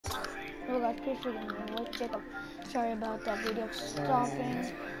guys, please forgive me. Wait, Jacob. Sorry about that video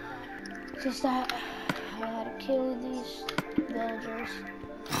stopping. Just that I had to kill these villagers.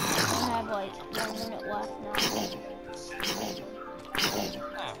 I have like 1 minute left now.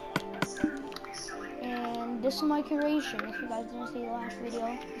 And this is my curation. If you guys didn't see the last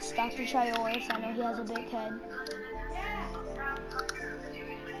video, it's Dr. Chioris. I know he has a big head.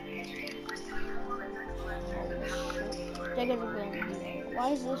 They're gonna go.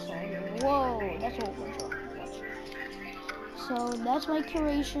 Why is this all here? Whoa, that's a whole bunch of. So that's my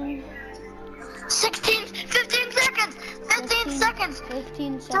curation. 15 seconds! 15 seconds!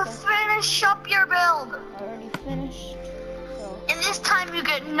 15 to seconds. finish up your build. I already finished. So. And this time you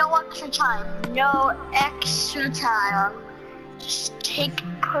get no extra time. No extra time. Just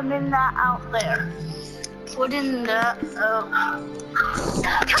put in that out there. Put in the, time is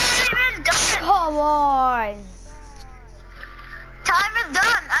done! Come on! Time is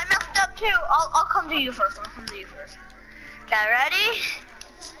done! I messed up too. I'll come to you first. Okay, ready?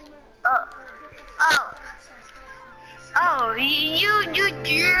 Oh, you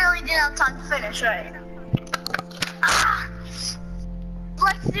really didn't have time to finish, right?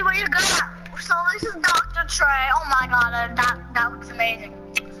 Let's see what you got. So this is Dr. Trey. Oh my god, that looks amazing.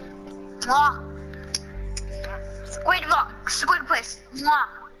 Mwah. Squid place. Mwah.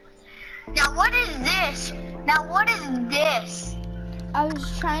 Now what is this? I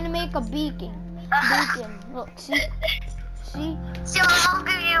was trying to make a beacon. Look, see? See? So I'll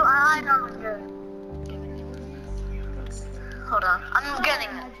give you, I don't know. Hold on, I'm getting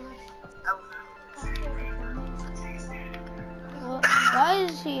it. Well, why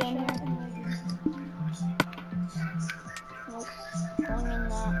is he in here? Nope, going in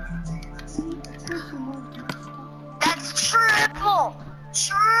that. That's triple!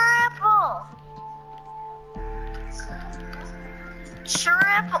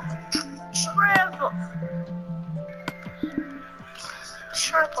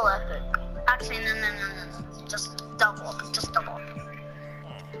 Triple epic. Actually, no. Just double.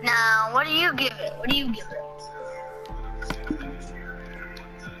 Now, what do you give it? What do you give it?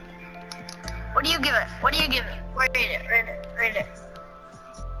 Rate it.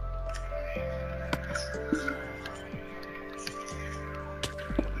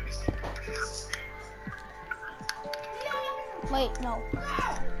 Wait, no.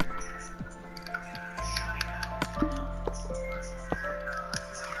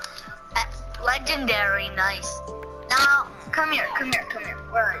 Legendary, nice. Now, come here.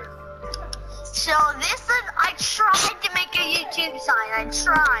 Where are you? So this is, I tried to make a YouTube sign.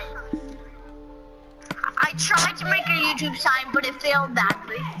 I tried to make a YouTube sign, but it failed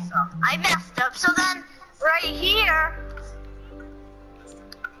badly. So I messed up. So then, right here.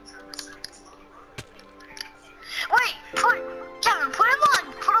 Wait, Kevin, put him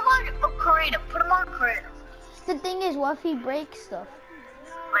on creative. The thing is, what if he breaks stuff?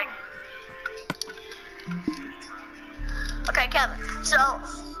 Like. Okay, Kevin. So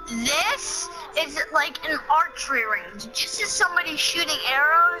this is like an archery range. This is somebody shooting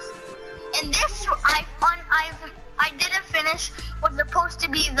arrows, and this I didn't finish. Was supposed to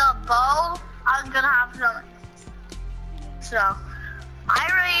be the bow. I was gonna have some. So I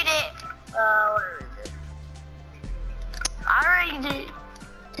rate it. What is it? I rate it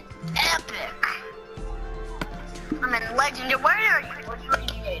epic. I'm in legendary. Where are you? What do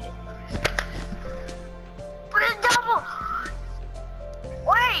you rate it? Put it double.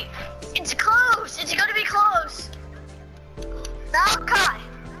 Wait, it's close. It's gonna be close. Malachi,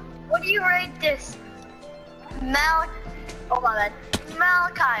 what do you rate this? Oh my bad.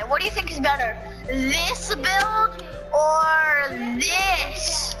 Malachi, what do you think is better? This build or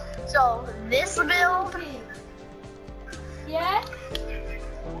this? So this build? Yeah.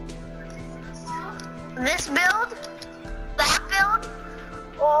 This build? That build?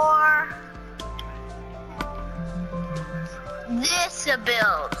 Or this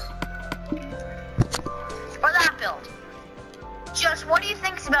build? Or that build? Just what do you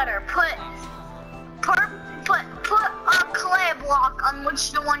think's better? Put a clay block on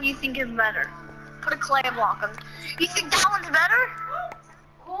which the one you think is better. Put a clay block on. You think that one's better?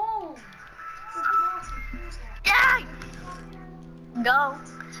 Cool. Yeah. Go.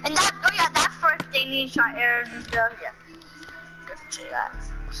 And that's first thing you try arrows and stuff. Yeah. Good to see that.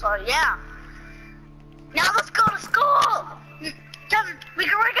 So yeah. Now let's go to school. Kevin, we're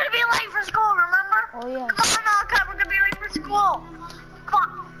gonna be late for school, remember? Oh yeah. Come on now, Kevin, we're gonna be late for school. Come on.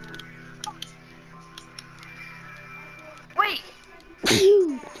 Wait.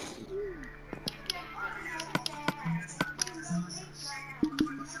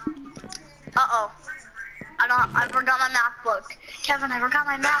 Uh-oh. I forgot my math book. Kevin, I forgot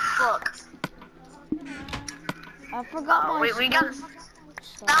my math book. I forgot my we got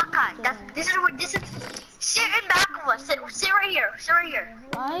Malachi. This is sit in back of us. Sit right here. Sit right here.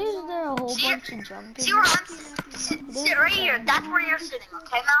 Why is there a whole bunch of junk in See where I'm sit right here. That's where you're sitting,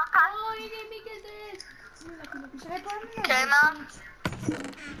 okay, Malachi? Oh, you gave me this. Should I put him in Okay, Mom?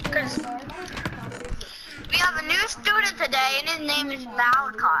 Because we have a new student today, and his name is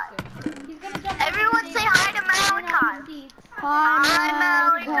Malachi. Everyone say hi to Malachi. Hi,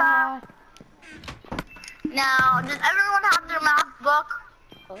 Malachi. Now, does everyone have their math book?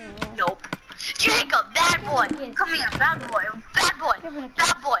 Nope. Jacob, bad boy. Come here, bad boy. Bad boy.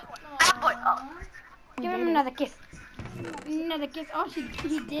 Bad boy. Bad boy. Oh. Give him another kiss. Another kiss. Oh,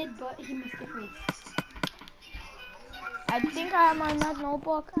 he did, but he missed it free. I think I have my math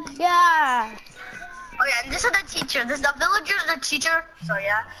notebook. Yeah. Oh yeah, and this is the teacher. This is the villager's the teacher. So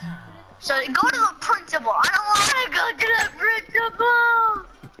yeah. So go to the principal. I don't want to go to the principal.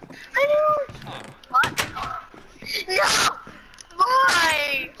 I don't. What? No.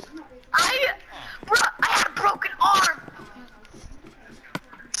 Why? Bro, I had a broken arm.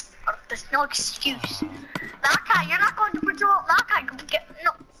 Oh, there's no excuse. Malachi, you're not going to principal. Malachi,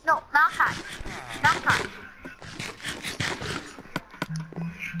 no, Malachi. Malachi.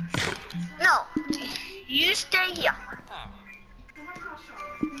 No, you stay here.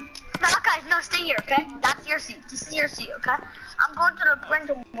 Malachi, no, stay here, okay? That's your seat. This is your seat, okay? I'm going to the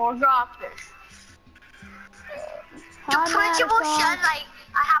principal's office. The principal said, like,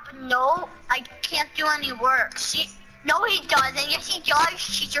 I have a note. I can't do any work. No, he doesn't. Yes, he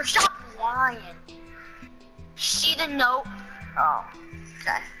does. Teacher, stop lying. See the note? Oh,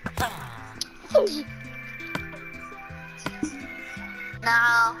 okay.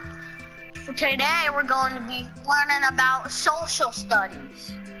 Now, for today, we're going to be learning about social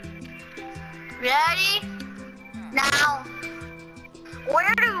studies. Ready? Now,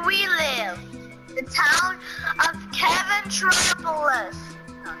 where do we live? The town of Kevintropolis.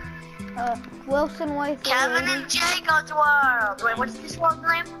 Wilson White. Kevin and Jacob's world. Wait, what's this world's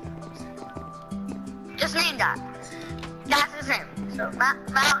name? Just name that. That's his name. So,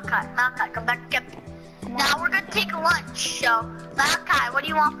 Malachi, come back to Kevin. Now we're gonna take lunch. So, Malachi, what do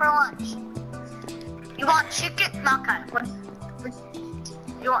you want for lunch? You want chicken? Malachi, what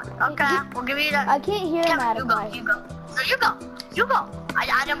you want? Okay, we'll give you that. I can't hear him, Malachi. You go. So you go.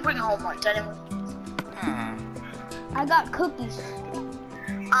 I didn't bring home lunch. I got cookies.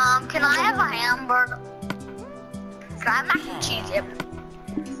 Can I have a hamburger? Can I have mac and cheese? Yep.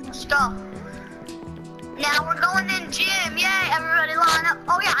 Let's go. Now we're going in gym. Yay, everybody line up.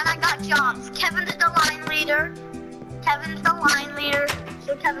 Oh yeah, and I got jobs. Kevin's the line leader.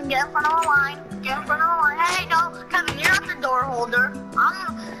 So Kevin, get in front of the line. Hey, no, Kevin, you're not the door holder.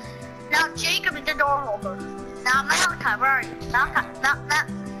 Now Jacob is the door holder. Now Malachi, where are you? Malachi.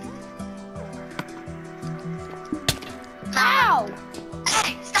 Ow!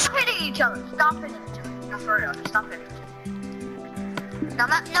 Hey, stop hitting each other. No, for real, stop hitting each other. Now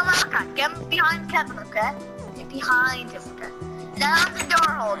Malachi, get behind Kevin, okay? Get behind him, okay? Now I'm the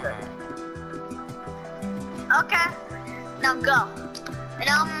door holder. Okay, now go. And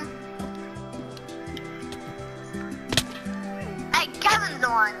hey, Kevin's the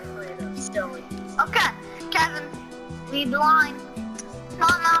line leader, still. Okay, Kevin, lead the line. Come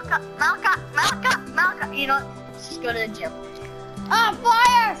on, Malachi. You know what? Let's just go to the gym. Ah,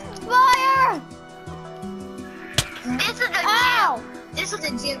 fire! Fire! This is the Ow! gym. This is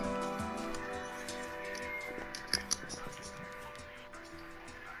the gym.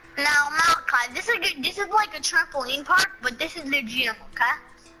 Now, Malachi, this is like a trampoline park, but this is the gym, okay?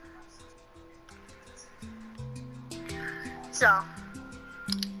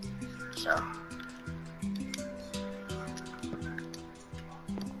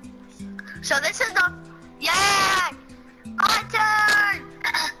 So this is the, yeah! My turn!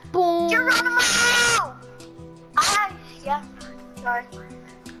 Boom! Geronimo! Hi, yeah, sorry.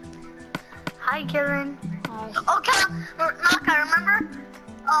 Hi, Kevin. Hi. Okay, Malachi, remember?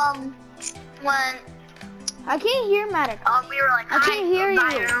 When I can't hear Malachi. we were like, I can't hear you.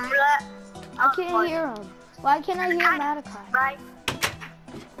 Remember that? I can't hear him. Why can't I hear Malachi? Bye.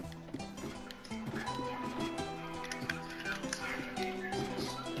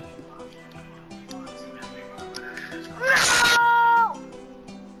 No!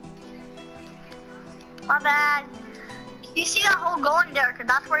 My bad. You see that hole going there, because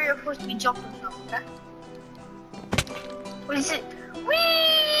that's where you're supposed to be jumping from, okay? What is it?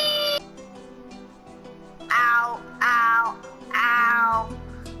 Whee! Ow, ow, ow.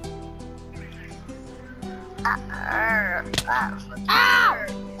 Ow!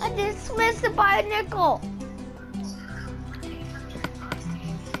 I just missed it by a nickel.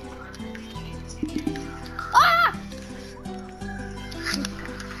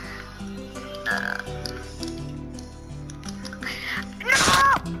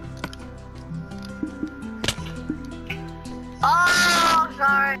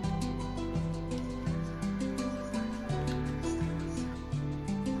 sorry.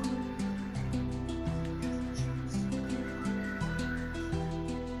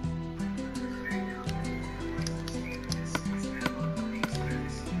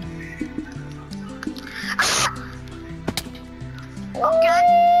 Okay.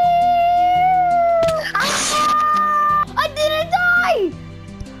 I didn't die!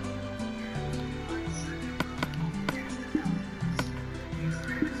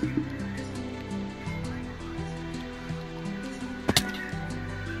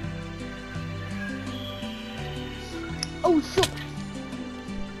 Oh shit!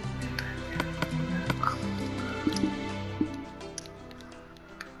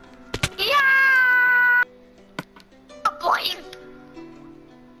 Yeah! Boing!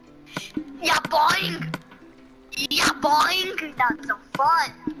 Yeah, boing! Yeah, boing! That's so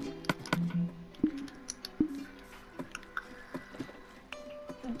fun.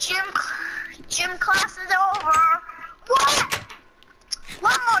 Gym class is over. What?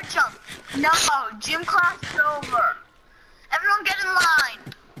 One more jump. No, gym class is over. Everyone get in line.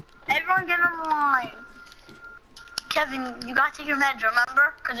 Everyone get in line. Kevin, you gotta take your meds,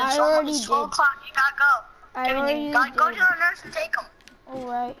 remember? Because it's almost 12 o'clock. You gotta go. Kevin, you gotta go to the nurse and take them.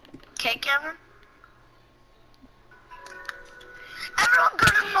 Alright. Okay, Kevin? Everyone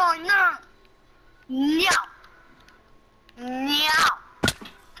get in line now. Meow. Meow.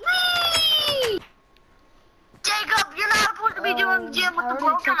 Whee! Jacob, you're not supposed to be doing gym with the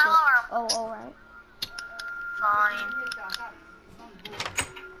broken arm. Oh, alright. Fine.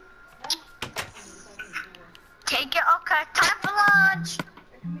 Take it, okay. Time for lunch.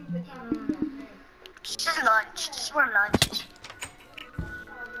 Just lunch. Just for lunch.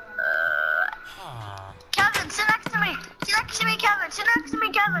 Kevin, sit next to me. Sit next to me, Kevin. Sit next to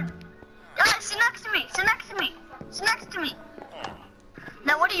me, Kevin. Sit next to me. Sit next to me. Sit next to me.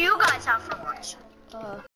 Now, what do you guys have for lunch?